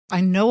I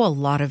know a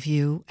lot of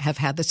you have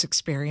had this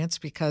experience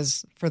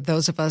because for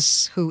those of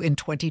us who in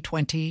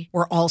 2020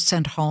 were all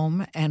sent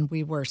home and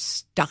we were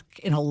stuck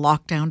in a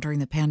lockdown during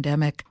the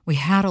pandemic, we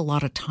had a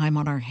lot of time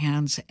on our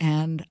hands,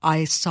 and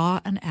I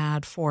saw an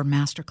ad for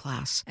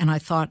Masterclass and I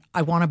thought,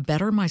 I want to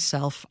better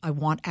myself. I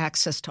want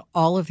access to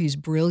all of these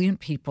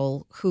brilliant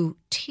people who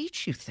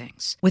teach you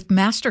things. With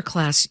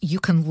Masterclass, you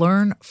can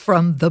learn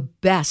from the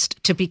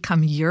best to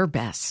become your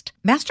best.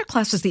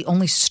 Masterclass is the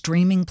only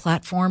streaming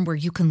platform where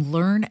you can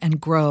learn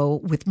and grow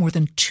with more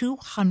than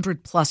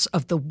 200 plus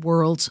of the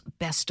world's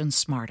best and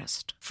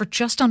smartest. For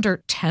just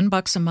under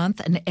 $10 a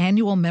month, an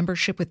annual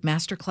membership with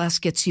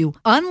Masterclass gets you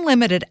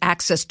unlimited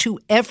access to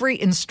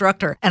every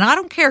instructor. And I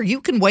don't care.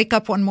 You can wake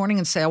up one morning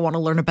and say, I want to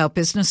learn about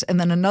business. And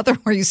then another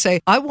where you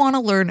say, I want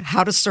to learn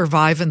how to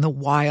survive in the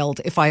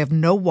wild if I have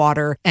no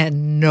water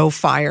and no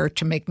fire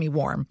to make me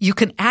warm. You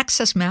can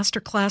access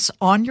Masterclass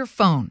on your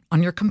phone,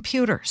 on your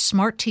computer,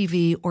 smart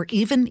TV, or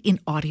even in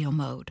audio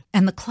mode.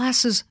 And the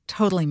classes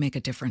totally make a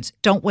difference.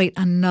 Don't wait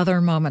another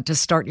moment to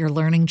start your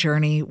learning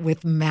journey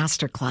with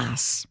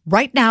Masterclass.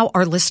 Right now,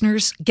 our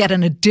listeners get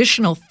an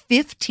additional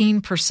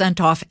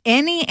 15% off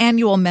any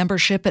annual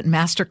membership at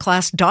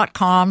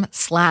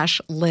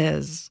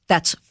masterclass.com/Liz.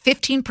 That's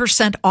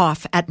 15%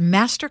 off at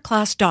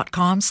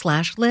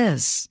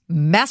masterclass.com/Liz.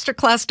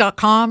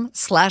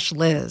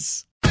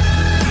 Masterclass.com/Liz.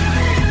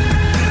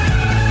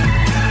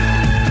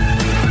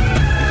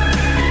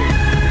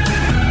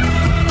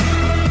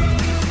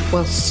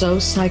 Well, so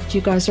psyched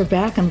you guys are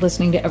back and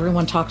listening to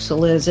Everyone Talks to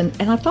Liz. And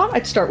I thought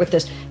I'd start with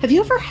this. Have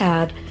you ever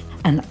had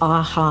an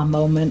aha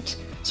moment,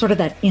 sort of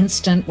that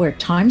instant where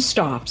time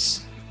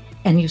stops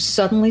and you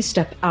suddenly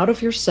step out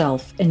of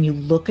yourself and you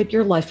look at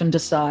your life and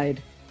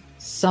decide,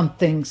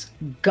 something's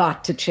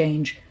got to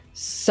change,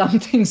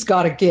 something's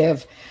got to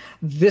give.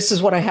 This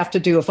is what I have to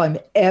do if I'm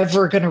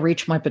ever going to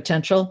reach my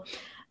potential.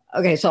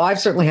 Okay, so I've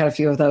certainly had a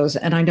few of those,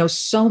 and I know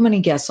so many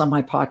guests on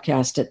my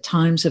podcast at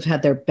times have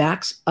had their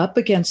backs up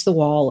against the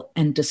wall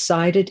and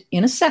decided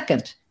in a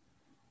second,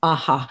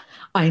 aha,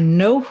 I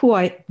know who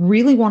I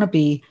really want to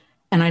be,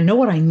 and I know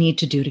what I need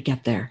to do to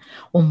get there.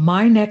 Well,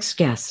 my next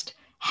guest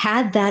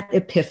had that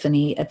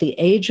epiphany at the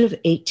age of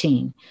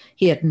 18.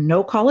 He had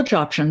no college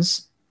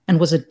options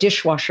and was a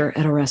dishwasher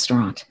at a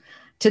restaurant.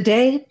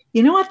 Today,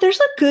 you know what? There's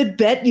a good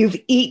bet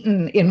you've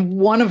eaten in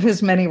one of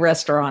his many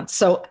restaurants.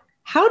 So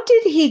how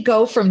did he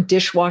go from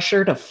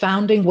dishwasher to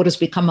founding what has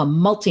become a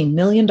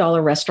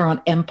multi-million-dollar restaurant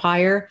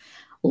empire?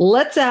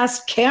 Let's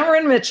ask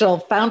Cameron Mitchell,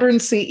 founder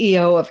and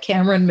CEO of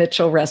Cameron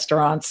Mitchell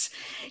Restaurants.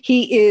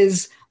 He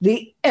is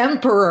the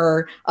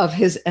emperor of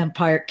his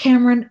empire.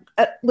 Cameron,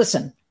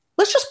 listen,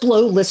 let's just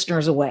blow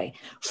listeners away.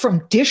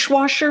 From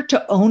dishwasher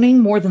to owning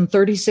more than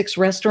 36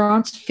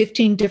 restaurants,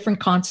 15 different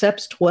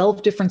concepts,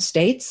 12 different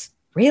states.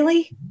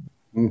 Really?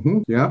 Mm-hmm.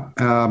 Yeah.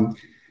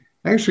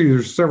 Actually,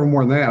 there's several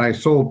more than that. I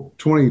sold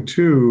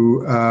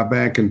 22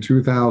 back in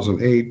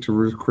 2008 to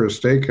Ruth Chris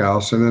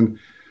Steakhouse, and then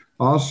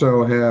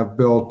also have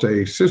built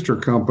a sister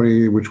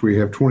company, which we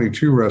have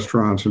 22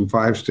 restaurants in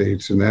 5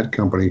 states in that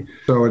company.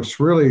 So it's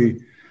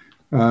really,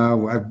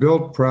 I've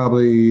built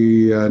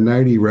probably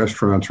 90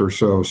 restaurants or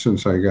so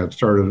since I got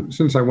started,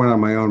 since I went on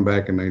my own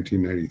back in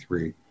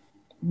 1993.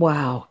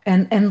 Wow.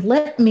 And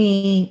let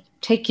me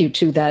take you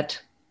to that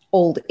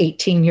old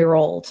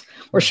 18-year-old,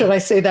 or should I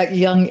say that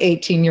young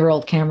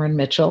 18-year-old Cameron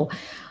Mitchell.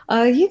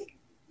 You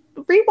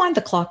rewind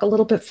the clock a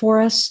little bit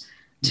for us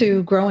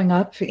to growing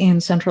up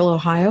in Central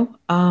Ohio.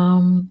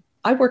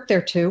 I worked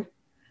there too.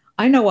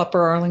 I know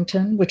Upper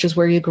Arlington, which is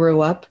where you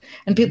grew up,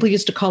 and people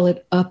used to call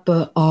it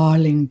Upper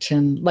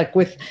Arlington, like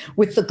with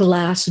the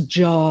glass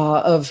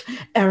jaw of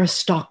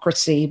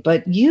aristocracy.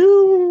 But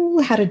you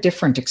had a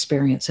different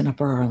experience in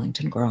Upper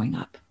Arlington growing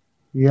up.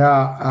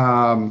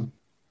 Yeah.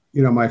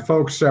 My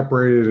folks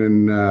separated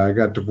and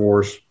got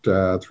divorced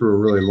through a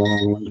really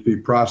long, lengthy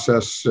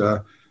process.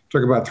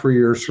 Took about 3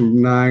 years,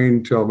 from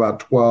 9 till about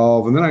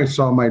 12. And then I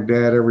saw my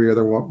dad every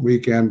other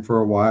weekend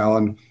for a while,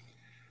 and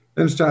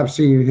then stopped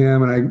seeing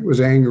him. And I was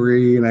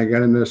angry, and I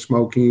got into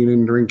smoking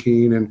and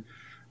drinking and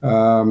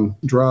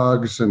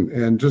drugs,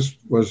 and just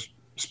was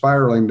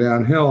spiraling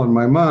downhill. And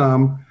my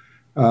mom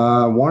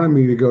wanted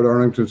me to go to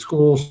Arlington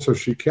schools, so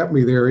she kept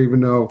me there, even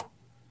though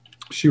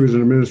she was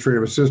an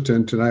administrative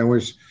assistant. And I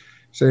always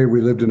say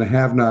we lived in a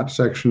have-not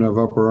section of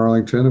Upper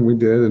Arlington, and we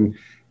did. And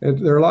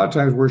there are a lot of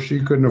times where she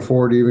couldn't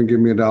afford to even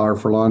give me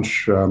 $1 for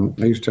lunch.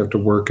 I used to have to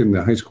work in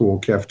the high school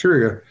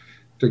cafeteria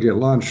to get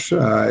lunch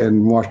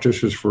and wash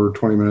dishes for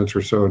 20 minutes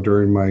or so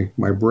during my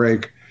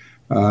break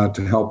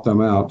to help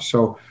them out.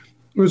 So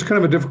it was kind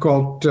of a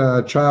difficult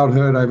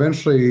childhood. I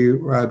eventually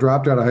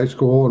dropped out of high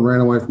school and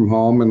ran away from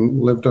home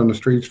and lived on the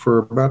streets for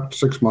about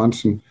 6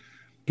 months, and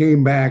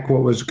came back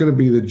what was going to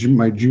be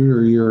my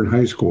junior year in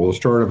high school, the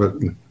start of it.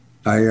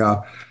 I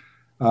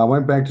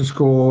went back to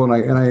school, and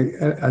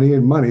I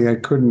needed money. I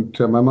couldn't.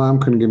 My mom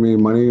couldn't give me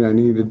money, and I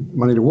needed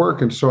money to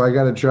work. And so I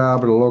got a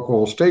job at a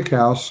local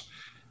steakhouse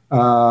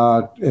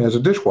as a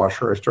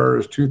dishwasher. I started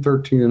as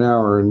 $2.13 an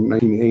hour in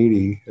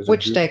 1980.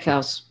 Which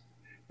steakhouse?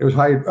 It was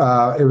Hyde.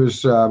 It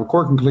was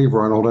Cork and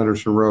Cleaver on Old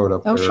Anderson Road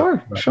up there.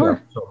 Sure.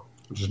 So,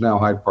 which is now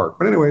Hyde Park.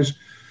 But anyways,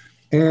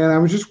 and I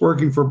was just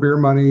working for beer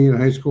money in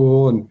high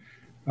school, and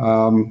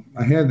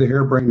I had the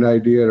harebrained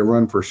idea to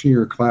run for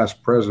senior class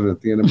president at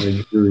the end of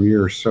my junior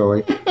year. So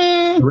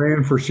I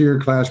ran for senior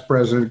class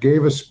president,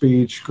 gave a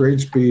speech,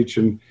 great speech,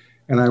 and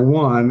I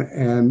won.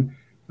 And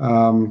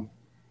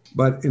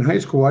but in high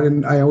school,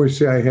 I always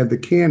say I had the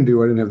can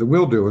do, I didn't have the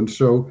will do. And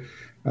so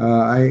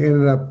I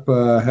ended up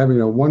having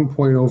a 1.05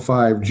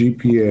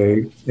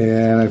 GPA,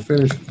 and I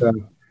finished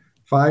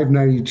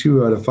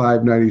 592 out of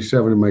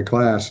 597 in my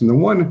class. And the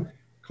one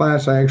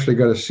class I actually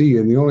got a C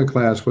in, the only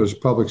class was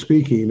public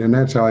speaking, and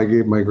that's how I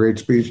gave my great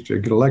speech to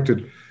get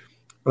elected.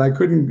 But I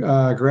couldn't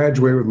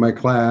graduate with my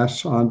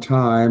class on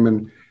time,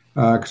 and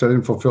because I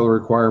didn't fulfill the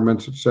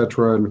requirements, et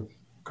cetera, and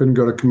couldn't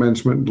go to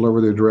commencement and deliver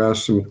the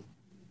address. And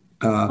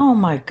oh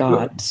my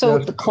God! So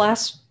the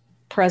class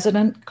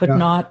president could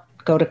not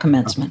go to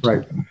commencement.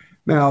 Right.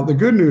 Now, the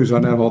good news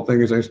on that whole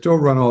thing is I still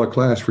run all the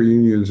class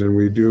reunions, and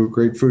we do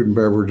great food and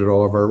beverage at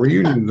all of our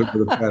reunions over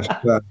the past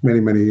many,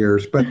 many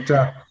years. But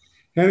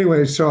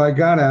anyway, so I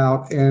got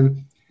out,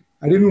 and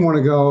I didn't want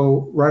to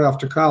go right off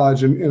to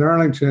college. In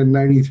Arlington,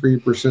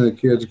 93% of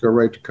kids go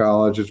right to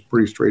college. It's a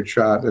pretty straight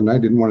shot, and I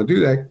didn't want to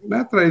do that.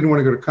 Not that I didn't want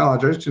to go to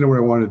college. I just didn't know what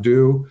I wanted to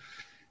do.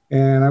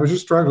 And I was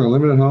just struggling,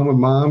 living at home with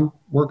mom,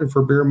 working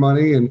for beer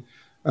money, and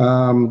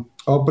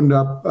opened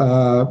up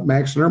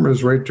Max and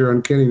Irma's right there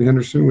on Kenny and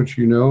Henderson, which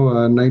in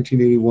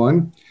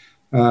 1981,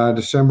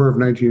 December of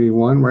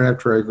 1981, right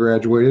after I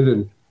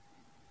graduated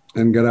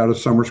and got out of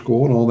summer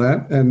school and all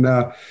that. And,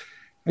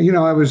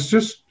 I was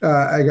just,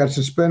 I got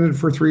suspended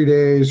for 3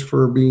 days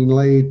for being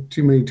late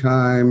too many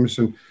times,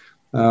 and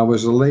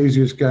was the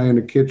laziest guy in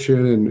the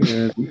kitchen.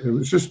 And it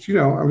was just,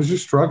 I was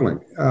just struggling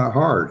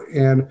hard.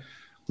 And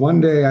one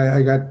day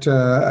I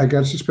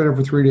got suspended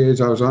for 3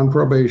 days. I was on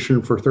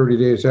probation for 30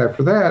 days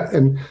after that.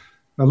 And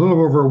a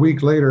little over a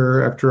week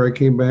later, after I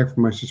came back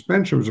from my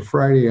suspension, it was a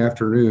Friday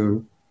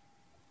afternoon,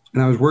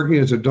 and I was working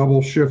as a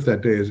double shift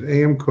that day as an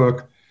AM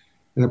cook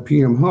and a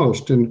PM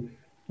host. And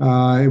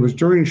it was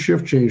during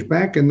shift change.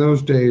 Back in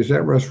those days,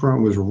 that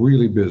restaurant was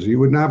really busy. It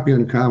would not be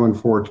uncommon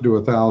for it to do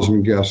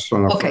 1,000 guests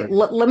on a Friday.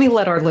 Let me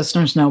let our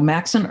listeners know.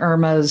 Max and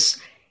Irma's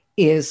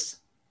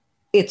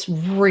it's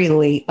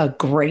really a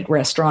great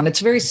restaurant. It's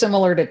very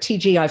similar to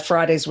TGI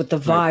Fridays with the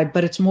vibe, right,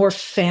 but it's more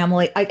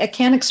family. I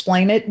can't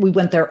explain it. We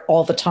went there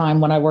all the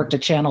time when I worked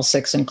at Channel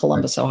 6 in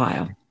Columbus,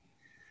 Ohio.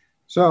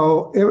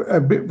 So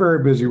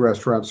very busy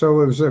restaurant.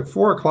 So it was at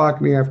 4 o'clock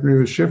in the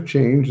afternoon, shift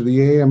change.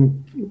 The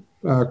AM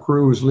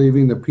crew was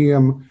leaving. The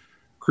PM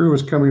crew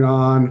was coming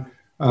on.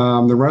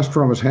 The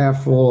restaurant was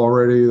half full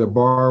already. The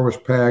bar was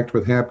packed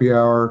with happy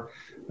hour.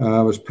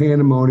 It was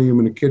pandemonium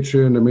in the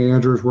kitchen. The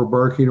managers were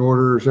barking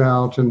orders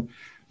out, and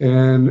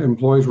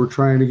employees were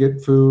trying to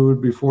get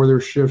food before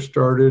their shift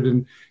started,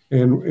 and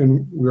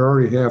we were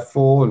already half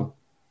full.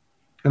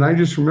 And I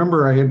just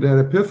remember I had that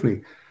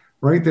epiphany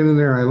right then and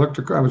there.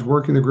 I was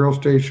working the grill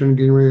station,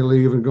 getting ready to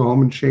leave and go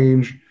home and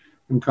change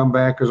and come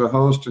back as a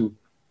host. And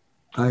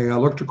I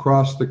looked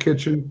across the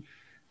kitchen,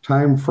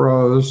 time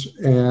froze,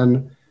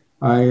 and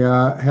I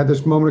had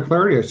this moment of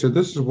clarity. I said,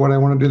 this is what I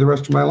want to do the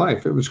rest of my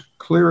life. It was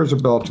clear as a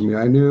bell to me.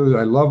 I knew that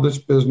I love this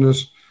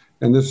business,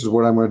 and this is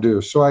what I'm going to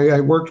do. So I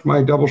worked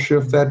my double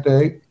shift that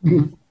day.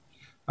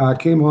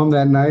 Came home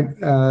that night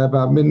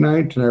about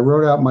midnight, and I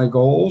wrote out my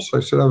goals.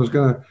 I said I was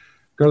going to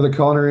go to the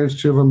Culinary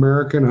Institute of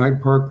America in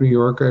Hyde Park, New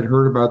York. I'd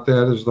heard about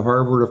that as the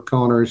Harvard of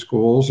culinary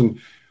schools, and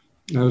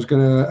I was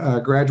going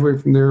to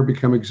graduate from there,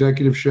 become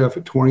executive chef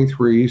at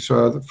 23.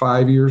 So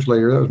 5 years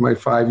later, that was my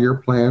 5-year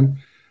plan.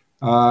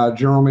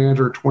 General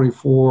manager at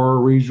 24,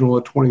 regional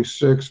at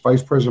 26,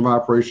 vice president of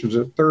operations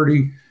at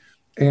 30,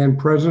 and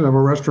president of a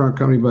restaurant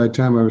company by the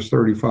time I was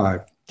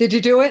 35. Did you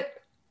do it?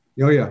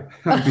 Oh, yeah.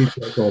 I beat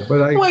that goal.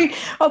 But wait,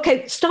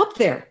 okay, stop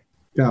there.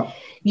 Yeah.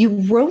 You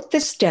wrote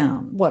this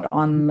down, what,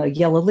 on a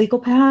yellow legal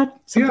pad?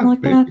 Something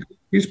like that?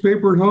 Piece of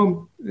paper at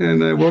home.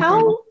 And I woke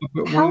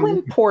up. How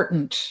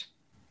important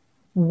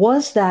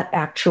was that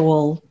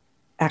actual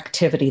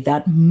activity,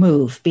 that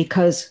move?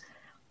 Because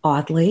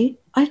oddly,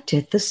 I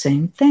did the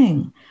same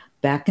thing.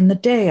 Back in the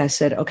day, I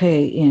said,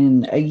 okay,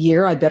 in a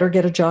year, I better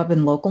get a job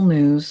in local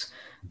news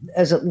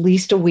as at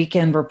least a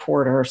weekend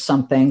reporter or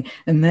something.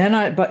 And then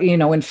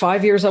in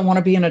 5 years, I want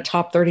to be in a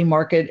top 30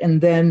 market. And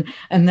then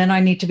I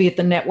need to be at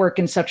the network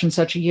in such and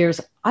such a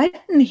years. I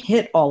didn't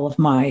hit all of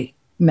my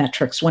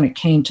metrics when it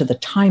came to the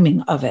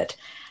timing of it.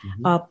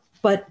 Mm-hmm.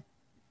 But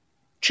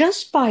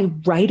just by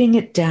writing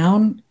it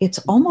down, it's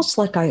almost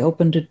like I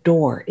opened a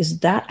door. Is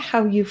that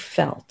how you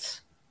felt?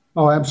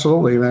 Oh,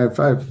 absolutely. And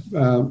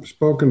I've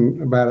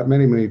spoken about it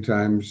many, many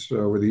times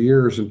over the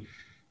years. And,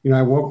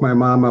 I woke my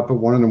mom up at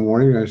 1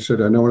 a.m. I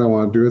said, I know what I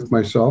want to do with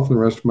myself and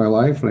the rest of my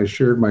life. And I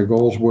shared my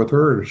goals with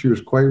her, and she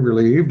was quite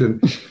relieved.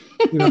 And,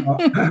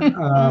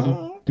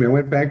 I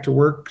went back to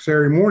work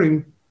Saturday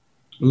morning,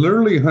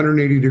 literally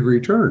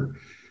 180-degree turn.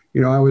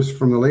 I was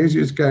from the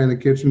laziest guy in the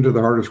kitchen to the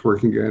hardest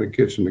working guy in the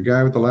kitchen, the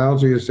guy with the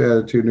lousiest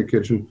attitude in the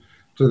kitchen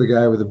to the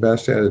guy with the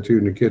best attitude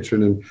in the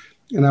kitchen. And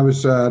and I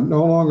was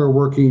no longer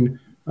working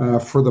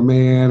for the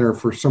man or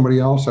for somebody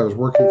else. I was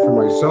working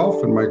for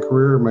myself and my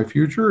career and my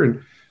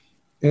future,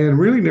 and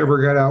really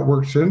never got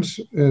outworked since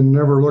and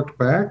never looked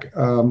back.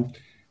 And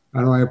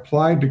I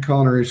applied to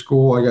culinary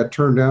school. I got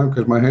turned down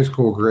because my high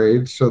school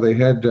grades. So they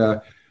had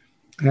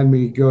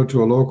me go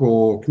to a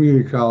local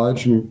community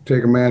college and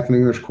take a math and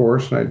English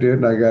course, and I did.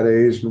 And I got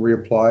A's and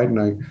reapplied,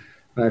 and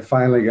I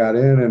finally got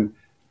in,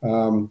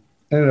 and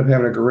ended up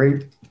having a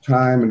great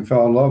time and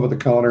fell in love with the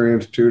Culinary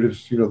Institute.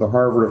 It's the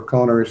Harvard of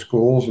culinary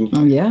schools, and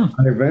I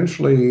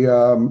eventually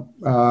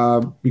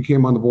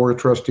became on the board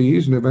of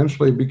trustees, and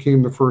eventually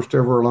became the first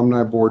ever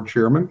alumni board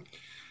chairman,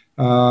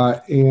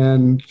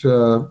 and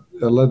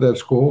I led that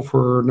school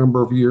for a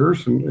number of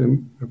years,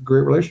 and a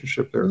great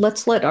relationship there.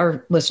 Let's let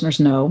our listeners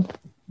know.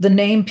 The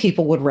name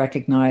people would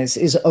recognize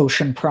is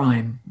Ocean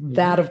Prime.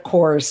 That, of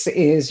course,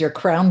 is your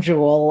crown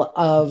jewel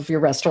of your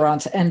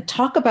restaurants. And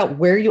talk about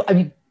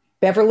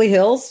Beverly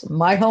Hills,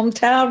 my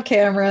hometown,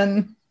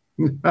 Cameron.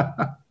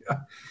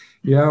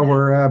 Yeah,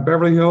 we're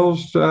Beverly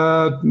Hills,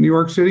 New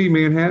York City,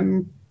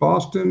 Manhattan,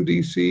 Boston,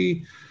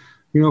 D.C.,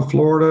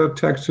 Florida,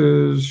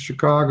 Texas,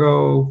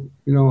 Chicago,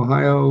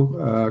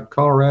 Ohio,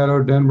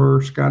 Colorado,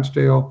 Denver,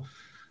 Scottsdale.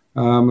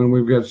 And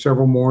we've got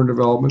several more in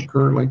development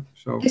currently.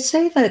 So they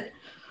say that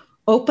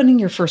opening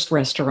your first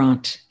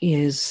restaurant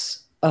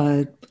is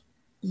a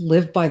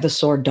live by the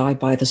sword, die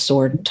by the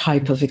sword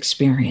type of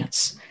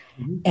experience.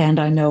 Mm-hmm. And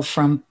I know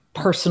from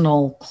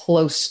personal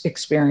close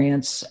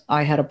experience,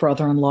 I had a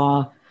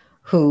brother-in-law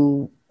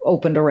who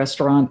opened a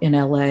restaurant in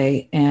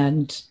LA,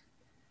 and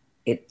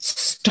it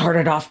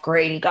started off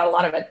great. He got a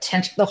lot of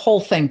attention. The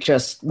whole thing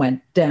just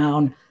went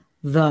down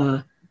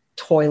the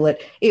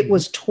toilet. It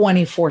was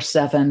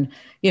 24/7.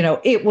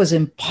 It was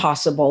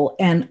impossible.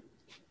 And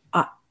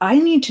I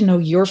need to know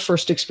your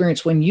first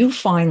experience when you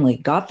finally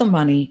got the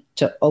money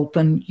to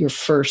open your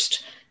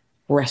first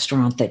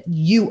restaurant that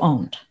you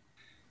owned.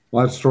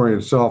 Well, that story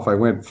itself, I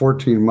went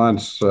 14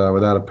 months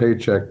without a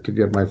paycheck to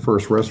get my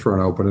first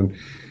restaurant open. And,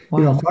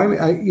 wow.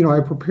 Finally,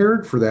 I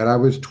prepared for that. I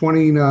was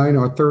 29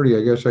 or 30.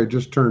 I guess I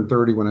just turned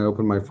 30 when I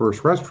opened my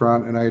first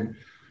restaurant. And I'd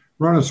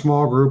run a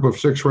small group of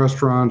 6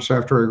 restaurants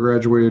after I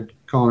graduated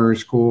culinary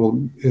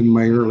school in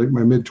my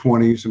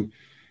mid-20s.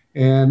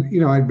 And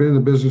I'd been in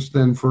the business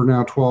then for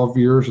now 12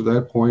 years at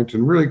that point,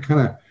 and really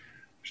kind of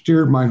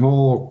steered my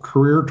whole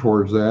career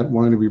towards that,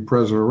 wanting to be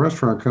president of a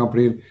restaurant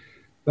company. And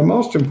the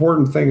most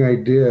important thing I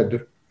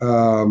did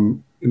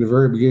in the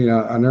very beginning,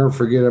 I'll never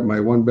forget it, my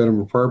one-bedroom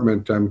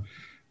apartment,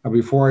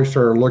 before I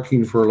started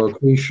looking for a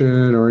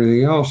location or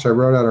anything else, I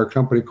wrote out our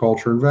company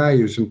culture and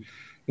values.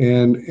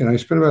 And I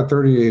spent about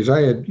 30 days.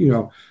 I had,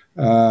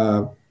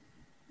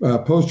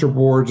 poster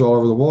boards all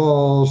over the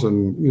walls,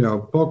 and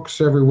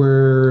books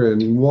everywhere,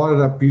 and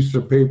wadded up pieces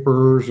of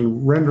papers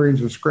and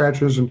renderings and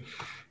scratches, and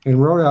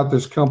wrote out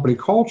this company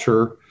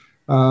culture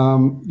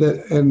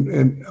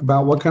and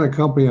about what kind of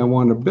company I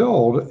wanted to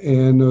build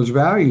and those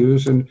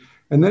values, and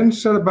then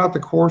set about the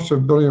course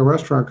of building a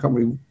restaurant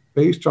company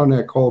based on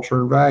that culture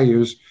and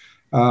values.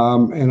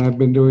 And I've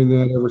been doing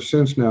that ever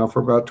since now for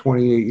about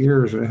 28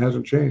 years, and it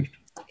hasn't changed.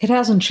 It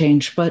hasn't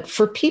changed, but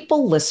for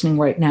people listening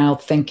right now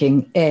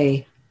thinking,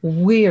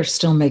 we are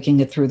still making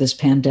it through this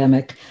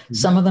pandemic. Mm-hmm.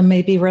 Some of them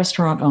may be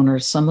restaurant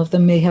owners. Some of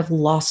them may have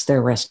lost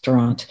their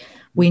restaurant.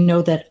 We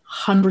know that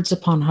hundreds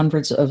upon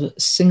hundreds of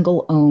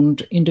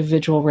single-owned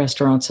individual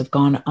restaurants have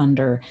gone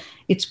under.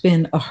 It's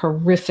been a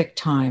horrific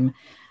time.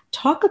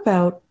 Talk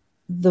about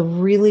the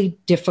really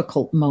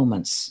difficult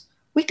moments.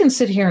 We can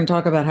sit here and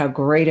talk about how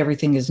great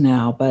everything is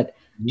now, but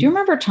mm-hmm. Do you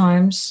remember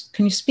times,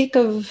 can you speak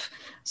of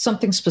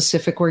something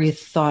specific where you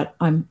thought,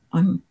 I'm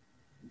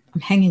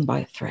hanging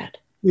by a thread?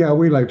 Yeah,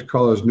 we like to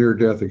call those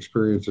near-death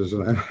experiences,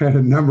 and I've had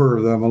a number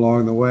of them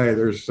along the way.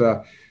 There's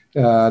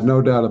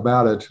no doubt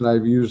about it, and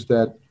I've used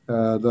that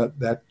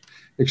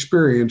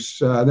experience.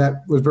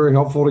 That was very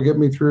helpful to get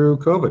me through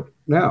COVID.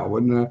 Now,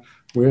 when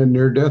we had a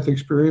near-death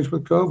experience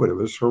with COVID, it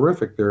was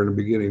horrific there in the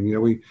beginning.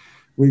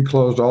 We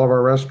closed all of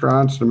our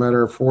restaurants in a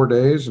matter of 4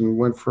 days and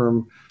went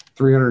from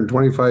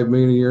 $325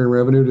 million a year in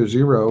revenue to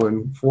zero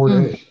in 4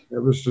 days. It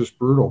was just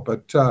brutal,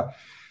 but.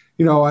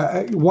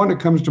 One that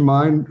comes to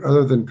mind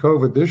other than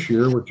COVID this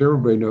year, which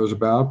everybody knows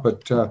about,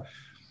 but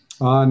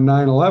on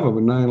 9/11,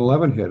 when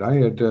 9/11 hit, I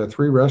had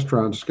 3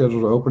 restaurants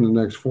scheduled to open in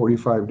the next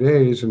 45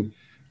 days. And,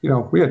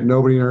 we had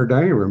nobody in our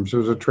dining rooms. It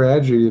was a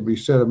tragedy to be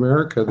set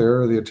America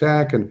there, the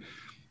attack. And,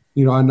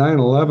 on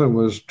 9/11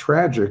 was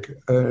tragic.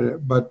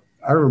 But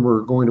I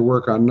remember going to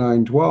work on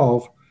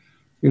 9/12.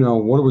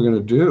 What are we going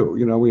to do?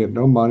 We had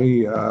no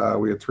money.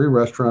 We had 3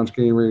 restaurants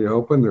getting ready to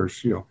open.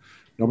 There's,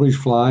 nobody's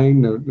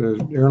flying.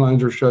 The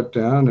airlines are shut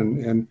down,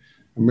 and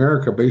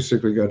America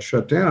basically got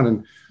shut down.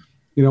 And,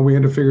 we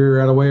had to figure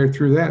out a way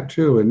through that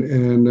too.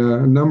 And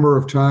a number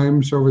of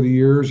times over the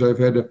years, I've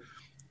had to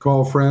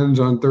call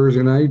friends on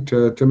Thursday night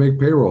to make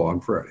payroll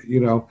on Friday,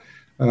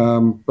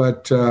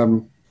 But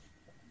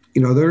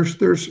there's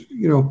been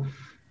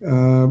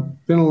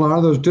a lot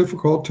of those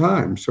difficult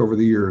times over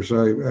the years. I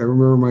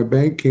remember my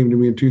bank came to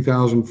me in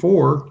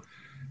 2004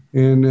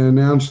 and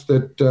announced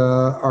that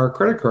our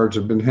credit cards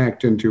have been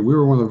hacked into. We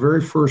were one of the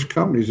very first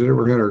companies that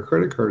ever had our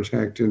credit cards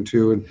hacked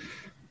into, and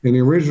the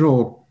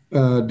original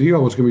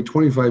deal was going to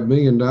be $25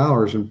 million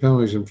in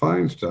penalties and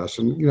fines to us.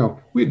 And,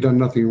 we had done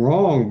nothing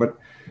wrong, but,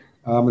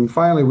 and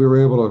finally we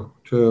were able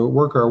to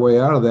work our way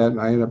out of that.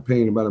 And I ended up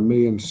paying about $1.6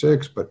 million,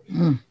 but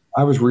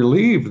I was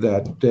relieved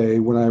that day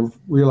when I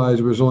realized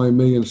it was only $1.6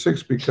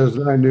 million, because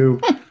then I knew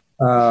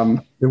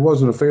it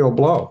wasn't a fatal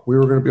blow. We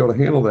were going to be able to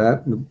handle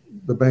that. And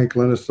the bank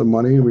lent us the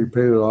money and we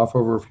paid it off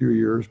over a few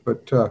years.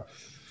 But,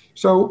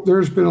 so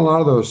there's been a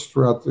lot of those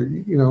throughout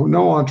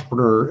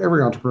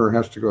every entrepreneur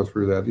has to go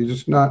through that.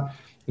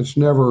 It's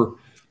never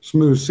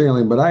smooth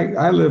sailing, but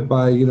I live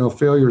by,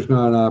 failure is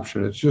not an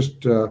option. It's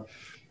just,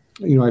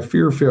 I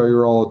fear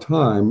failure all the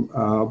time,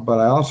 but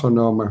I also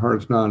know in my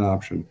heart it's not an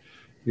option.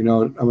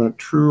 I'm a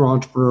true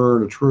entrepreneur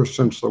in the truest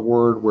sense of the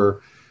word,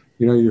 where,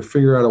 you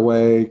figure out a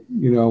way,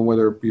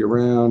 whether it be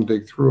around,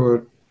 dig through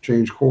it,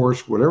 change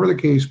course, whatever the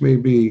case may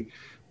be.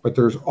 But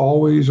there's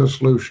always a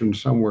solution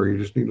somewhere. You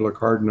just need to look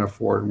hard enough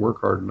for it and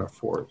work hard enough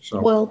for it.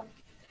 So, well,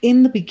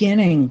 in the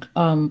beginning,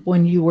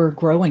 when you were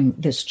growing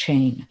this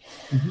chain,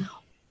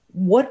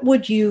 what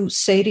would you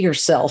say to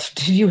yourself?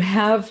 Did you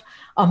have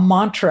a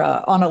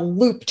mantra on a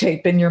loop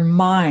tape in your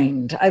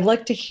mind? I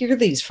like to hear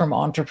these from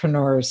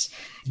entrepreneurs.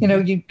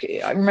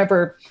 I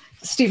remember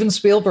Steven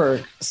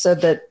Spielberg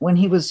said that when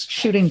he was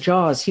shooting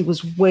Jaws, he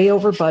was way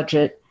over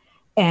budget,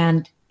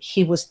 and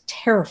he was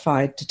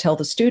terrified to tell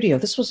the studio.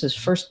 This was his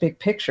first big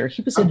picture.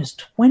 He was in his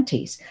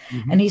 20s.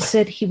 And he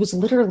said he was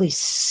literally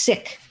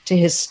sick to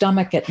his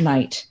stomach at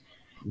night.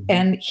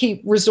 And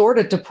he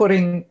resorted to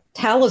putting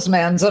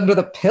talismans under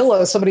the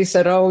pillow. Somebody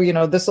said,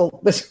 this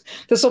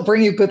will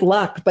bring you good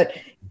luck. But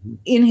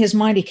in his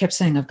mind, he kept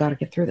saying, I've got to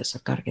get through this.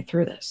 I've got to get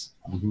through this.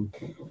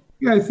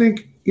 Yeah, I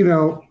think,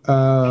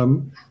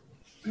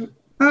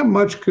 not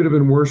much could have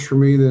been worse for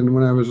me than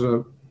when I was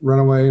a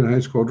runaway and high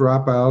school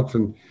dropout,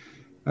 and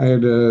I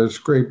had to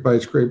scrape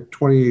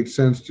 28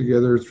 cents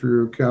together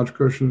through couch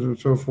cushions and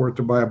so forth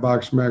to buy a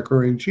box of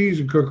macaroni and cheese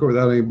and cook it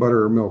without any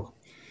butter or milk.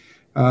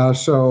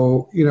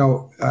 So,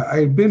 I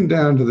had been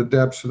down to the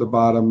depths of the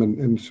bottom.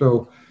 And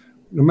so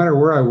no matter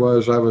where I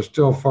was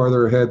still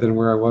farther ahead than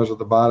where I was at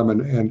the bottom.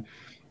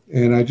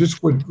 And I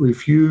just would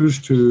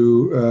refuse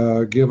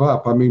to give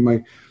up. I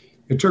mean,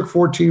 it took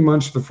 14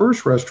 months for the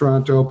first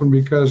restaurant to open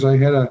because I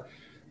had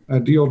a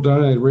deal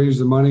done. I had raised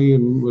the money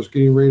and was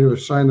getting ready to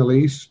sign the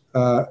lease.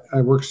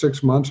 I worked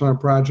 6 months on a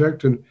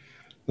project, and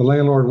the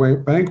landlord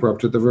went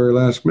bankrupt at the very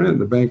last minute.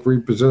 The bank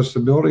repossessed the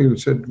building and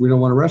said, we don't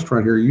want a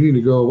restaurant here. You need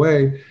to go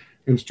away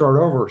and start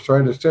over. So I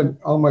had to send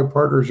all my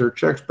partners their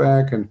checks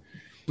back and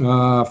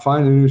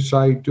find a new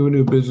site, do a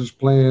new business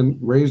plan,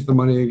 raise the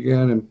money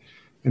again,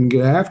 and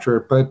get after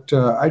it. But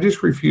I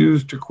just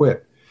refused to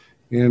quit.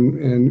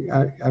 And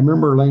I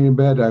remember laying in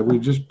bed. We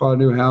just bought a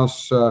new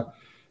house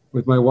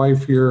with my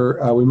wife here.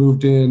 We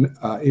moved in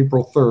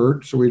April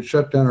 3rd. So we'd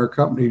shut down our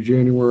company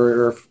January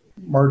or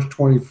March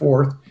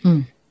 24th.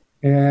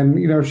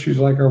 And, she's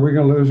like, are we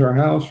going to lose our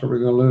house? Are we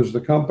going to lose the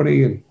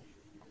company? And,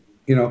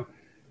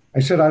 I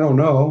said, I don't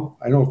know.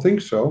 I don't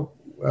think so.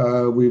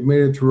 We've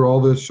made it through all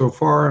this so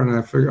far, and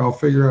I'll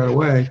figure out a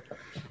way.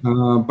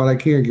 But I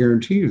can't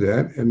guarantee you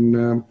that.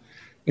 And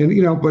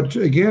but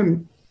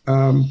again,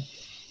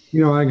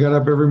 I got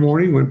up every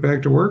morning, went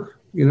back to work.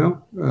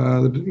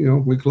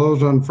 We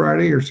closed on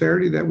Friday or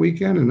Saturday that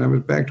weekend, and I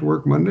was back to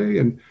work Monday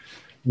and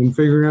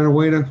figuring out a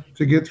way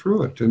to get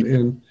through it.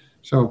 And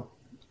so,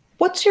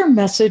 what's your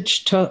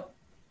message to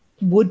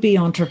would-be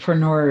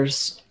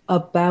entrepreneurs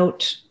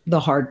about the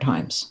hard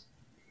times?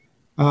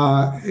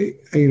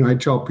 I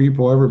tell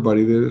people,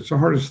 everybody, that it's the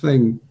hardest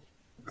thing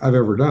I've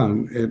ever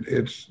done.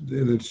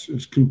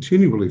 It's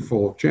continually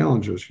full of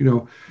challenges.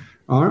 Being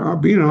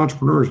an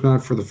entrepreneur is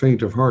not for the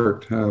faint of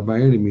heart by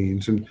any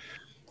means. And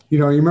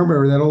you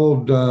remember that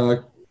old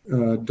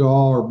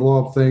doll or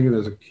blow up thing, and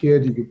as a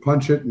kid you could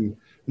punch it and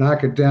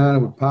knock it down, it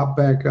would pop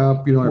back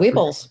up.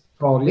 Weebles.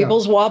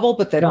 Weebles wobble,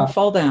 but they don't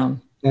fall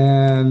down.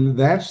 And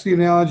that's the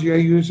analogy I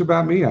use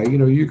about me.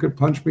 You could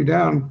punch me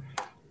down,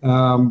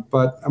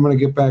 but I'm going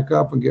to get back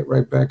up and get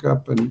right back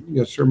up, and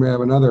yes, sir, may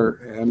have another,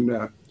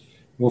 and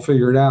we'll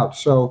figure it out.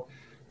 So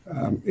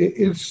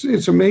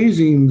it's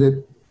amazing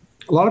that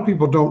a lot of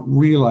people don't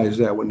realize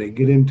that when they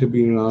get into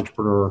being an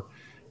entrepreneur.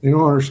 They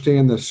don't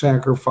understand the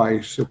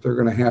sacrifice that they're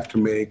going to have to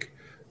make,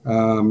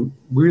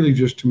 really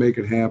just to make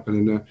it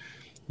happen.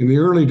 In the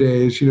early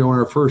days, when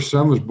our first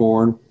son was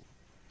born,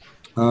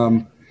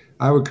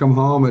 I would come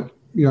home at,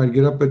 I'd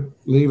get up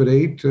leave at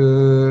 8,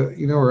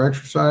 or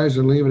exercise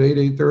and leave at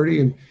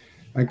 8:30, and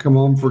I'd come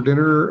home for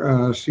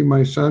dinner, see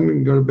my son,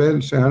 and go to bed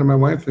and say hi to my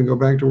wife, and go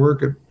back to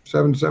work at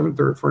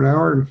 7:30 for an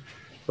hour, and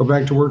go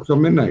back to work till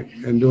midnight,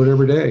 and do it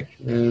every day,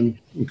 and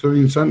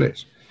including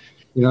Sundays.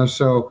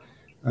 So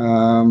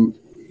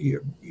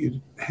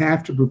you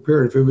have to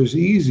prepare. If it was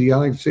easy, I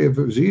like to say, if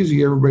it was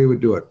easy, everybody would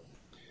do it.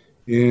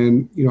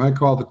 And I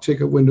call it the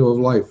ticket window of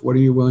life. What are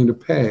you willing to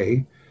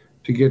pay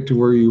to get to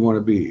where you want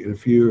to be? And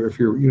if you're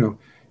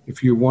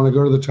if you want to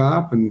go to the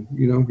top and,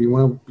 you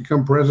want to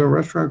become president of a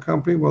restaurant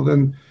company, well,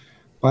 then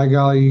by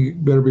golly, you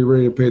better be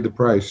ready to pay the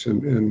price.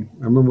 And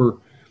I remember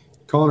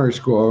culinary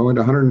school. I went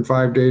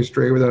 105 days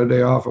straight without a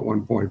day off at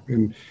one point.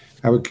 And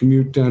I would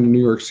commute down to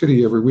New York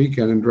City every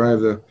weekend and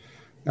drive the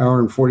hour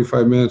and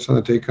 45 minutes on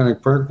the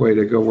Taconic Parkway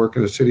to go work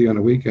in the city on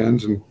the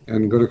weekends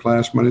and go to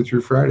class Monday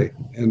through Friday.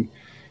 And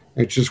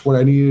it's just what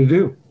I needed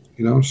to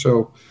do,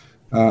 So,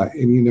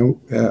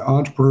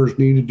 entrepreneurs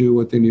need to do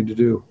what they need to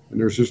do. And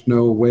there's just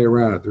no way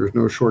around it. There's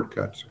no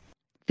shortcuts.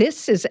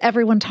 This is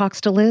Everyone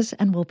Talks to Liz,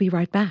 and we'll be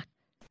right back.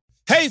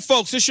 Hey,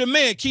 folks, it's your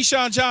man,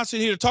 Keyshawn Johnson,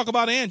 here to talk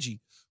about Angie,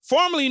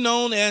 formerly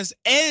known as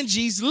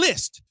Angie's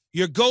List,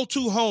 your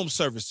go-to home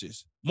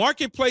services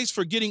marketplace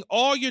for getting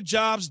all your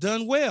jobs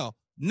done well.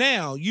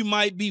 Now, you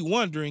might be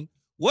wondering,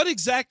 what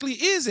exactly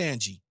is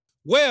Angie?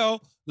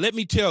 Well, let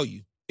me tell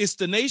you, it's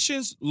the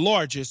nation's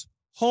largest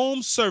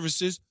home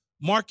services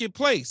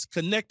marketplace,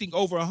 connecting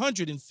over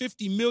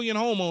 150 million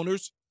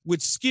homeowners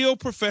with skilled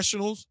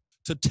professionals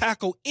to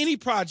tackle any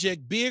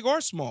project, big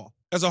or small.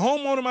 As a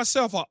homeowner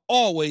myself, I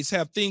always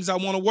have things I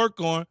want to work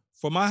on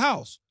for my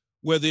house,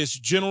 whether it's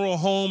general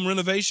home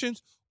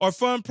renovations or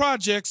fun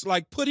projects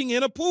like putting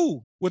in a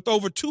pool. With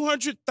over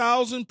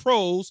 200,000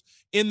 pros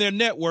in their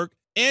network,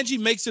 Angie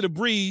makes it a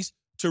breeze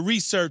to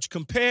research,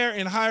 compare,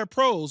 and hire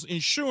pros,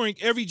 ensuring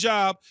every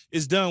job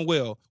is done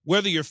well.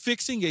 Whether you're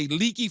fixing a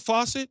leaky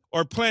faucet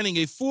or planning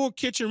a full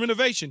kitchen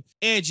renovation,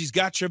 Angie's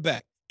got your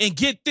back. And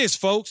get this,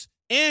 folks,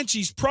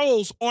 Angie's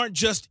pros aren't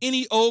just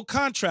any old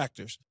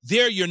contractors.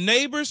 They're your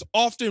neighbors,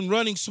 often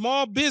running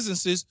small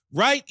businesses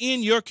right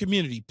in your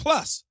community.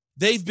 Plus,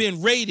 they've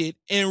been rated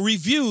and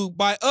reviewed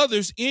by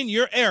others in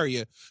your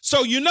area.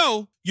 So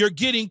you're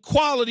getting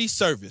quality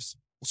service.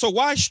 So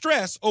why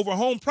stress over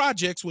home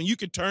projects when you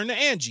can turn to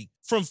Angie?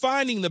 From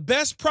finding the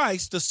best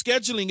price to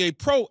scheduling a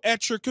pro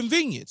at your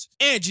convenience,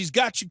 Angie's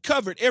got you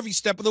covered every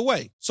step of the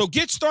way. So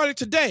get started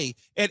today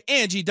at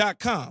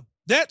Angie.com.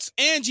 That's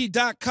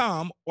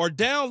Angie.com, or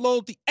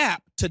download the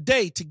app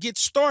today to get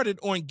started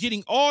on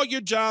getting all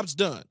your jobs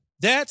done.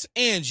 That's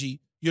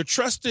Angie, your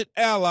trusted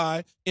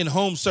ally in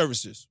home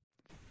services.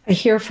 I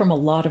hear from a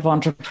lot of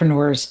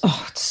entrepreneurs,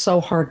 it's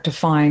so hard to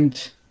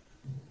find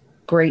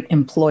great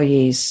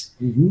employees.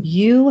 Mm-hmm.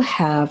 You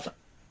have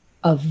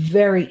a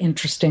very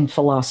interesting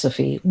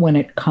philosophy when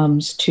it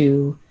comes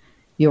to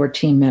your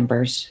team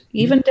members,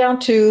 even down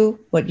to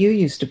what you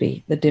used to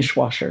be, the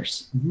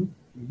dishwashers. Mm-hmm.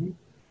 Mm-hmm.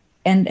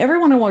 And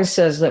everyone always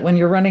says that when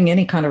you're running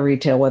any kind of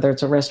retail, whether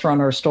it's a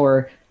restaurant or a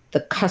store, the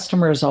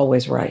customer is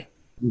always right.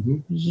 Mm-hmm.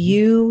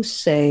 You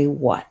say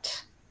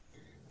what?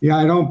 Yeah,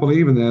 I don't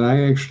believe in that.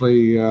 I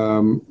actually,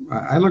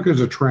 I look at it as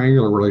a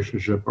triangular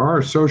relationship. Our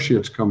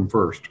associates come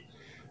first.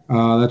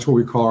 That's what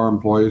we call our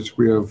employees.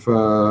 We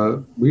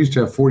used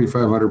to have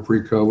 4,500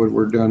 pre-COVID.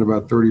 We're down to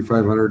about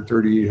 3,500,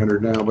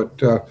 3,800 now. But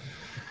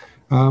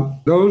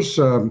those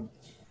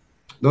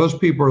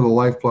people are the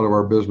lifeblood of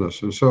our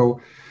business. And so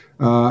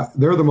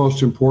they're the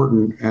most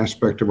important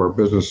aspect of our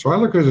business. So I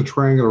look at it as a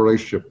triangular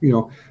relationship.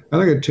 I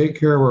look at take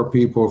care of our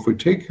people. If we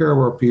take care of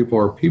our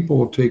people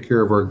will take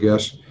care of our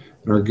guests,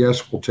 and our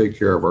guests will take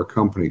care of our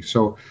company.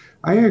 So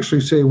I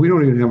actually say we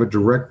don't even have a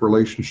direct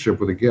relationship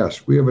with the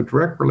guests. We have a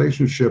direct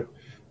relationship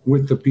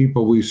with the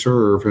people we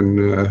serve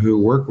and who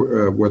work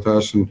with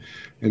us and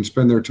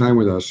spend their time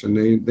with us.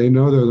 And they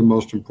know they're the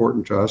most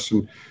important to us,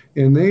 and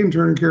they in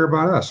turn care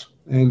about us.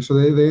 And so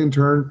they in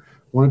turn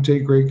want to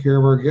take great care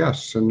of our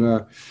guests.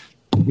 And,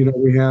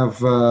 we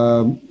have,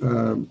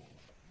 we're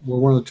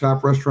one of the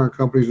top restaurant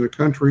companies in the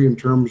country in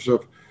terms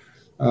of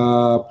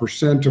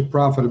percent of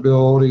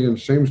profitability and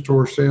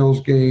same-store sales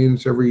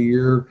gains every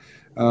year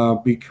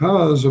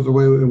because of the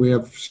way we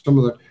have some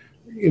of the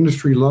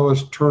industry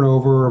lowest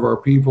turnover of our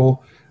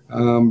people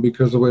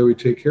because of the way we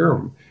take care of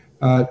them.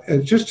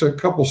 And just a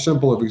couple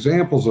simple of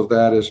examples of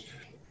that is,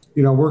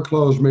 we're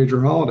closed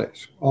major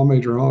holidays, all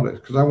major holidays,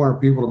 because I want our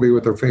people to be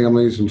with their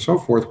families and so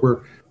forth,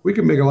 where we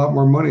could make a lot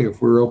more money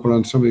if we were open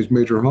on some of these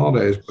major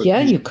holidays. But yeah,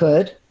 you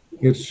could.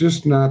 It's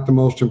just not the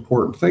most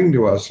important thing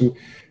to us. And,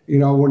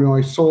 when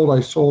I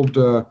sold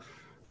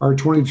our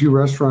 22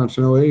 restaurants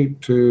in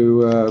 2008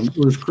 to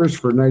Bruce Chris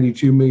for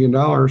 $92 million.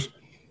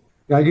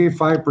 I gave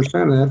 5% of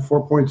that,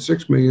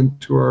 $4.6 million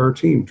to our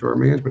team, to our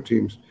management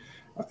teams.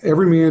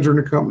 Every manager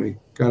in the company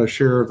got a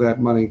share of that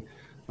money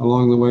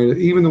along the way,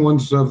 even the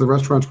ones of the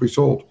restaurants we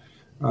sold,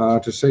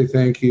 to say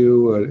thank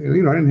you.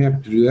 And, I didn't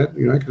have to do that.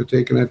 I could have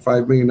taken that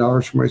 $5 million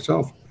for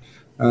myself,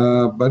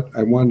 but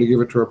I wanted to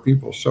give it to our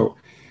people. So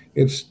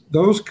it's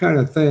those kind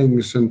of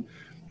things.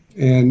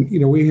 And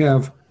we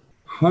have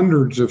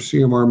hundreds of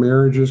CMR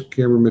marriages,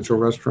 Cameron Mitchell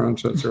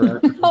Restaurants, that's our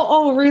acronym.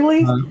 Oh,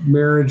 really?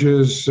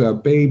 Marriages,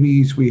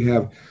 babies. We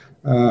have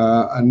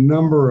a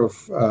number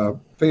of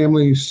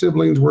families,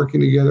 siblings working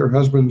together,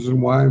 husbands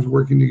and wives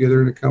working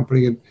together in a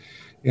company.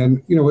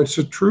 And it's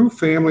a true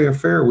family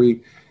affair.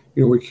 We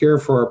care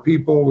for our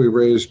people. We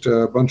raised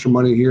a bunch of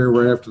money here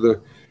right after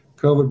the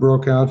COVID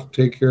broke out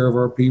to take care of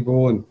our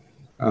people.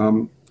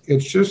 And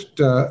it's just,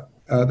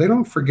 they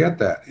don't forget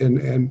that.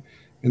 And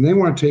they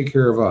want to take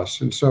care of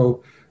us. And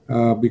so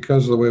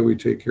because of the way we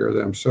take care of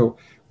them. So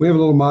we have a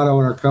little motto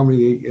in our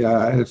company,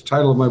 and it's the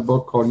title of my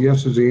book called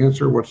 "Yes is the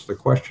Answer. What's the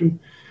Question?"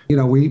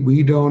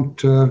 We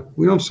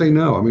don't say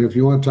no. I mean, if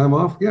you want time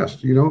off,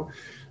 yes. Can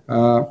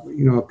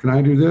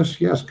I do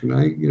this? Yes. Can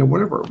I?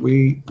 Whatever.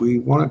 We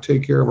want to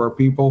take care of our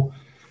people,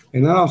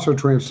 and that also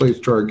translates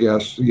to our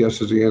guests.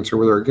 Yes is the answer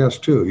with our guests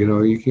too.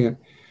 You can't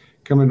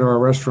come into our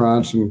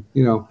restaurants and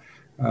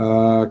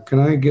can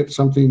I get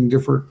something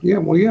different? Yeah.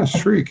 Well, yes,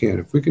 sure you can.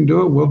 If we can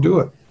do it, we'll do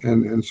it.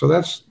 And so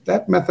that's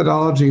that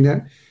methodology, and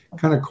that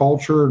kind of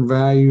culture and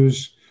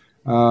values.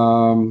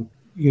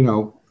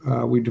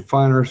 We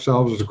define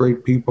ourselves as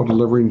great people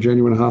delivering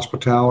genuine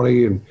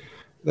hospitality, and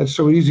that's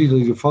so easy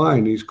to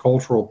define these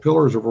cultural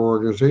pillars of our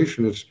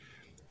organization.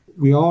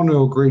 We all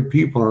know great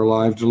people in our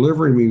lives.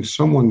 Delivering means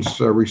someone's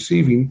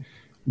receiving.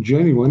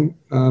 Genuine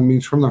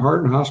means from the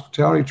heart, and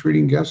hospitality,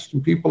 treating guests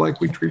and people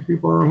like we treat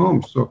people in our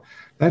homes. So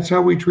that's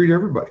how we treat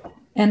everybody.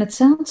 And it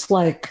sounds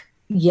like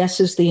yes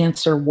is the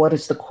answer. What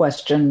is the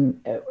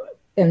question?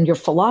 And your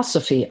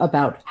philosophy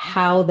about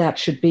how that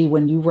should be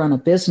when you run a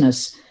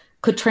business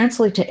could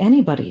translate to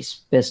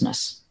anybody's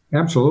business.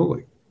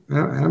 Absolutely.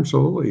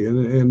 Absolutely.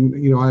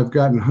 And I've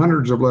gotten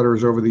hundreds of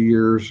letters over the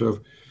years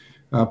of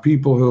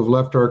people who have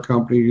left our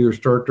company to either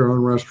start their own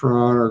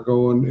restaurant or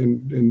go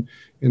in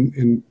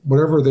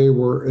whatever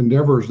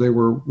endeavors they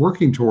were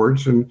working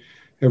towards, and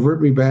have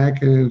written me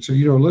back and said,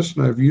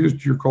 listen, I've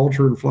used your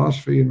culture and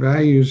philosophy and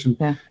values and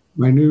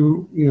my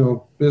new,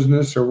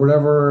 business or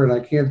whatever, and I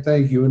can't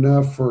thank you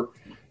enough for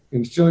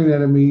instilling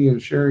that in me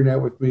and sharing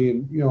that with me,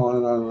 and on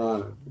and on and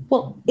on.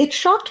 Well, it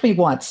shocked me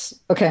once.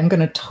 Okay, I'm going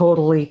to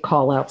totally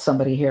call out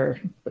somebody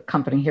here, the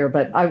company here,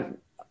 but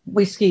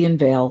Whiskey in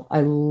Vail,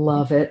 I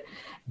love it.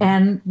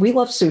 And we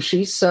love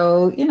sushi.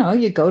 So,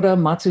 you go to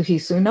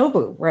Matsuhisa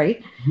Nobu,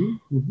 right?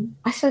 Mm-hmm.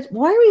 I said,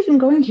 why are we even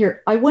going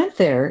here? I went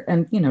there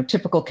and,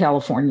 typical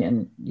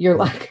Californian, you're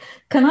like,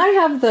 can I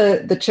have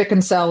the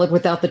chicken salad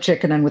without the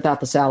chicken and without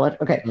the salad?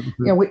 Okay.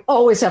 Mm-hmm. We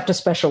always have to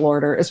special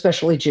order,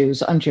 especially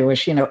Jews. I'm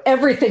Jewish,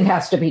 everything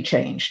has to be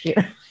changed.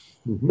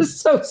 Mm-hmm. It's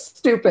so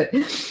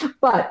stupid.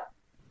 But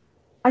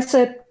I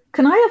said,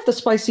 can I have the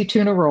spicy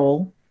tuna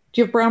roll? Do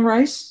you have brown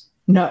rice?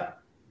 No.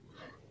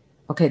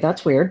 Okay,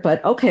 that's weird,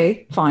 but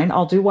okay, fine.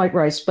 I'll do white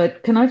rice,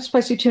 but can I have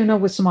spicy tuna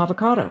with some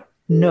avocado?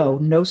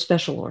 No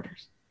special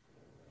orders.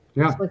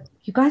 Yeah. Like,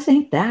 you guys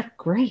ain't that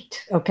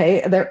great.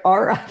 Okay, there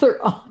are other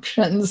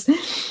options,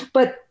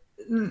 but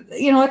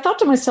I thought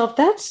to myself,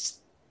 that's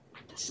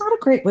not a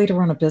great way to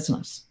run a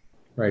business.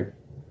 Right.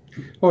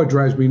 Oh, it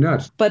drives me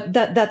nuts. But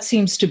that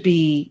seems to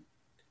be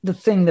the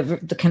thing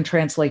that can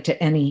translate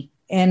to any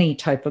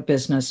type of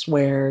business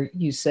where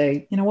you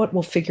say, you know what,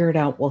 we'll figure it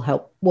out. We'll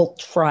help. We'll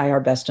try our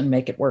best and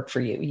make it work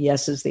for you.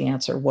 Yes is the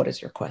answer. What is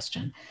your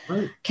question?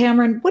 Right.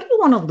 Cameron, what do you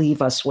want to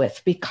leave us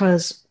with?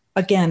 Because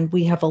again,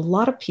 we have a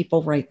lot of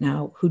people right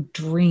now who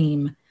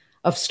dream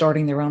of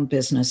starting their own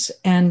business.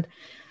 And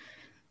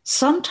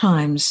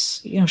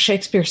sometimes,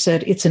 Shakespeare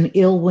said, it's an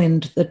ill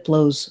wind that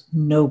blows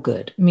no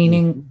good,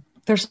 meaning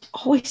there's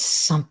always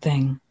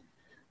something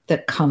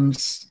that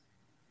comes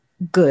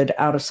good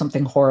out of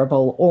something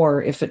horrible,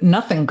 or if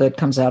nothing good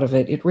comes out of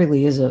it, it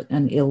really is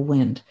an ill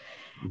wind.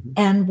 Mm-hmm.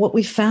 And what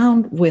we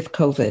found with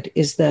COVID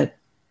is that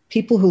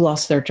people who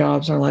lost their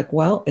jobs are like,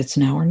 well, it's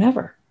now or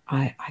never.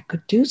 I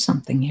could do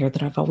something here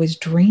that I've always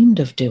dreamed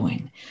of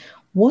doing.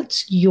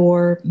 What's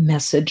your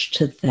message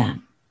to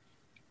them?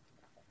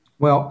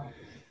 Well,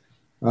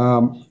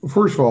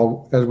 first of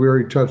all, as we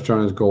already touched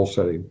on, is goal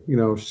setting.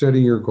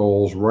 Setting your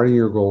goals, writing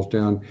your goals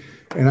down.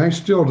 And I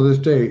still, to this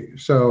day,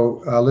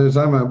 so Liz,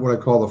 I'm at what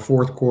I call the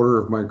fourth quarter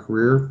of my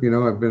career.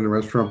 I've been in the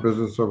restaurant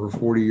business over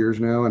 40 years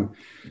now, and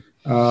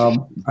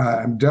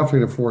I'm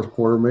definitely in the fourth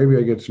quarter. Maybe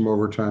I get some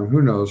overtime,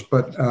 who knows?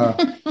 But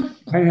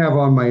I have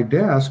on my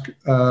desk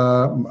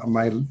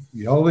my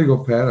yellow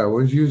legal pad. I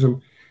always use them,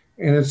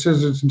 and it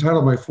says it's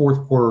entitled My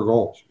Fourth Quarter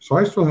Goals. So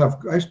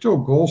I still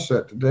goal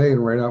set today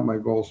and write out my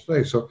goals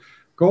today. So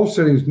goal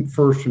setting is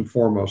first and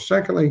foremost.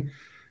 Secondly,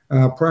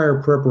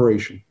 prior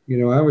preparation.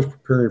 I was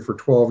preparing for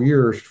 12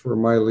 years for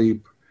my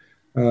leap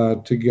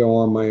to go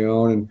on my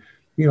own. And,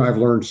 I've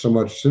learned so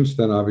much since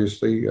then,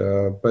 obviously.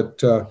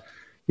 But a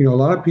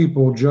lot of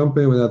people jump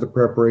in without the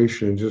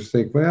preparation and just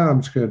think, well,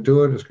 I'm just going to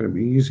do it. It's going to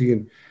be easy.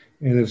 And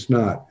it's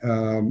not.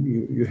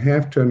 You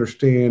have to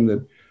understand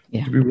that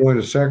to be willing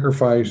to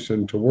sacrifice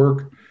and to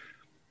work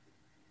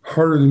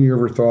harder than you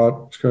ever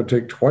thought. It's going to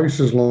take twice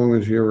as long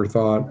as you ever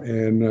thought.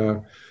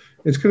 And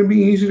it's going to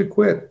be easy to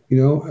quit. A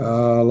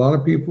lot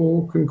of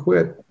people can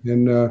quit.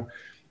 And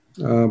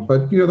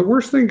but the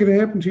worst thing can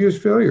happen to you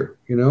is failure.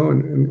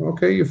 And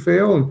okay, you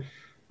fail. And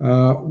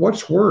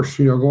what's worse?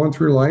 Going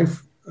through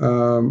life,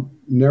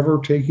 never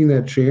taking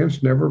that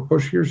chance, never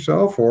pushing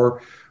yourself,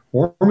 or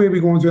maybe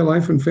going through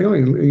life and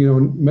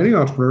failing. Many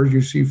entrepreneurs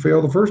you see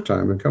fail the first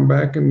time and come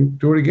back and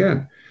do it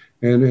again,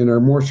 and are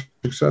more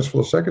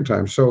successful the second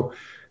time. So.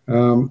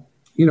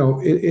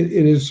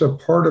 It is a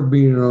part of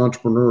being an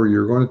entrepreneur.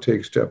 You're going to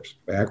take steps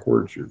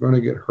backwards. You're going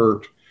to get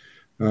hurt.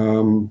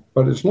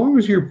 But as long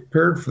as you're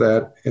prepared for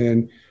that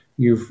and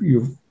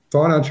you've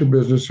thought out your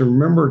business, and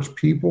remember it's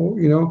people.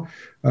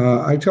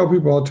 I tell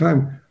people all the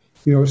time,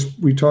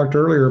 we talked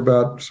earlier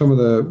about some of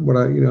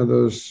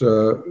those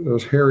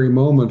hairy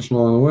moments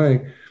along the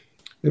way.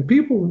 And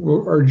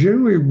people are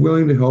generally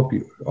willing to help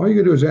you. All you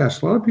got to do is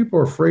ask. A lot of people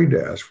are afraid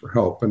to ask for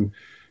help. And,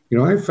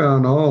 I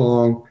found all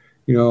along,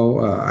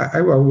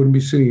 I wouldn't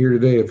be sitting here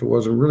today if it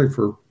wasn't really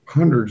for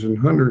hundreds and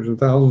hundreds and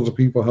thousands of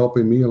people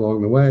helping me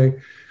along the way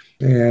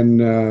and,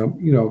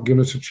 giving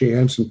us a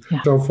chance and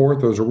so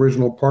forth. Those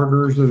original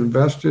partners that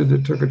invested,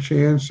 that took a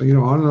chance, on and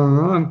on and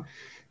on.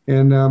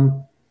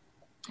 And,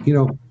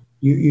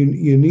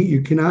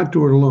 you cannot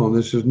do it alone.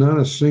 This is not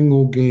a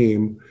single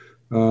game.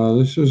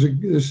 This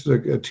is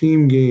a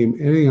team game.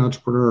 Any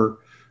entrepreneur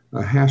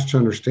has to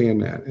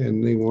understand that,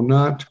 and they will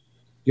not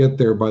get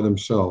there by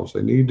themselves.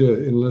 They need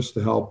to enlist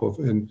the help of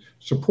and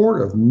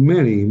support of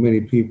many,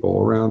 many people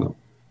around them.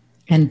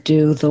 And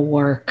do the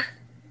work.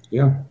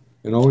 Yeah,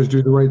 and always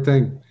do the right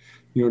thing.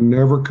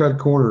 Never cut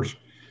corners.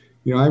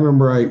 I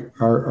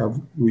remember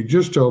we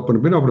just opened.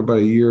 I've been open about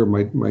a year.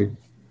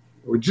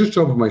 We just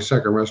opened my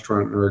second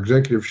restaurant. Our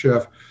executive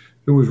chef,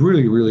 who was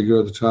really, really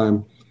good at the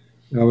time,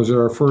 I was at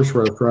our first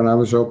restaurant. I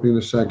was opening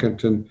the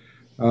second, and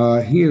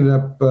he ended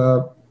up,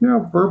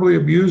 verbally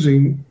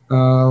abusing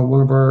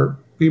one of our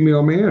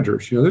female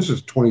managers. This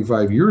is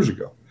 25 years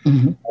ago,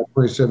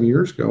 27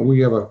 years ago.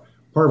 We have a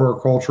part of our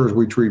culture is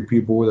we treat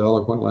people with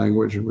eloquent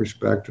language and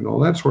respect and all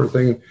that sort of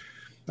thing.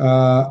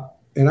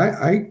 And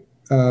I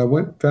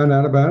found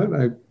out about it.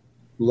 I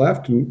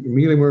left and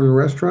immediately went to the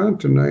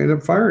restaurant, and I ended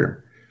up firing him.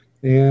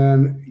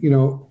 And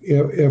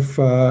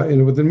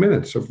and within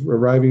minutes of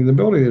arriving in the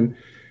building, and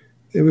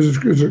it was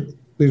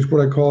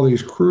what I call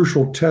these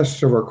crucial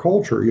tests of our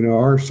culture.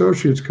 Our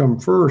associates come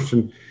first,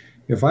 and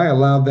if I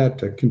allowed that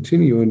to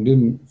continue and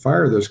didn't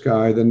fire this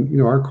guy, then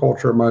our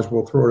culture might as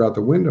well throw it out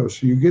the window.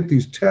 So you get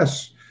these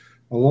tests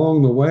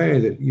along the way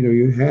that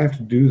you have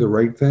to do the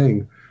right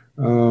thing,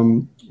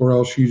 or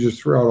else you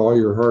just throw out all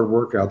your hard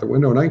work out the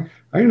window. And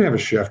I didn't have a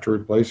chef to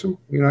replace him.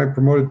 I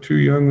promoted two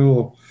young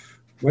little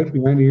went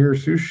behind the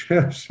ears sous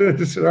chefs. I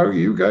said, "Oh,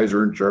 you guys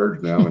are in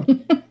charge now."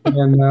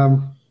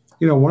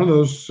 And one of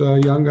those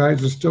young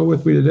guys is still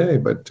with me today.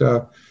 But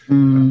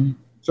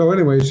so,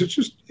 anyways, it's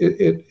just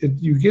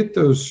you get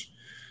those.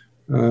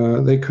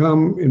 They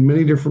come in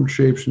many different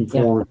shapes and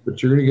forms,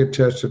 but you're going to get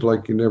tested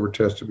like you never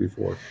tested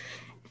before.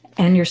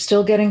 And you're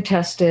still getting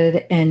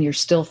tested, and you're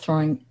still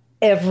throwing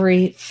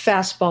every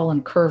fastball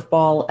and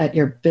curveball at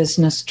your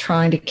business,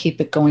 trying to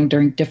keep it going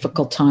during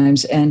difficult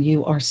times, and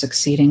you are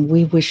succeeding.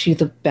 We wish you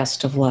the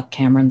best of luck,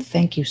 Cameron.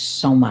 Thank you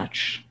so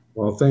much.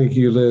 Well, thank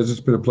you, Liz.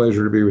 It's been a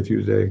pleasure to be with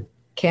you today.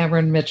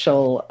 Cameron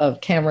Mitchell of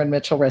Cameron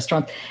Mitchell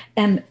Restaurant.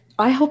 And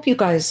I hope you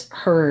guys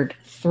heard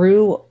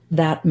through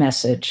that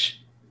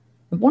message,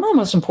 one of the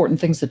most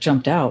important things that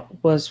jumped out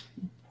was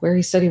where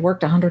he said he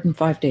worked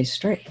 105 days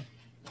straight.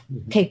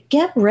 Okay,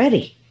 get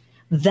ready.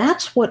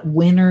 That's what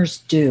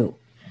winners do.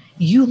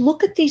 You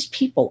look at these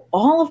people,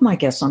 all of my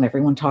guests on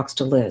Everyone Talks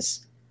to Liz,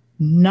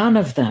 none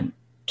of them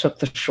took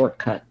the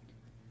shortcut,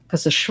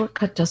 because the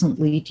shortcut doesn't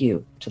lead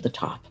you to the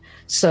top.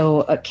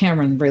 So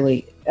Cameron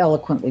really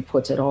eloquently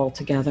puts it all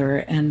together.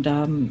 And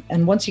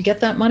once you get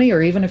that money,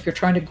 or even if you're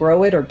trying to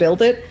grow it or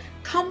build it,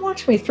 come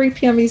watch me 3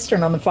 p.m.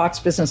 Eastern on the Fox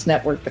Business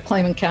Network, the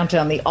Claim and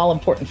Countdown, the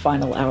all-important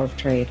final hour of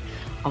trade.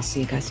 I'll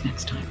see you guys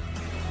next time.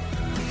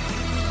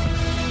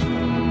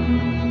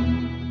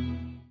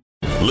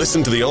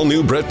 Listen to the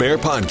all-new Bret Baier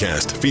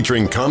podcast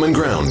featuring Common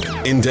Ground,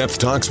 in-depth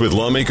talks with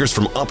lawmakers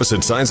from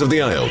opposite sides of the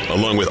aisle,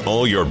 along with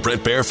all your Bret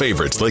Baier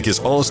favorites like his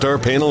all-star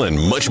panel and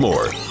much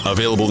more.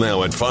 Available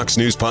now at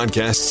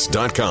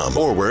foxnewspodcasts.com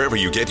or wherever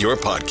you get your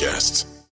podcasts.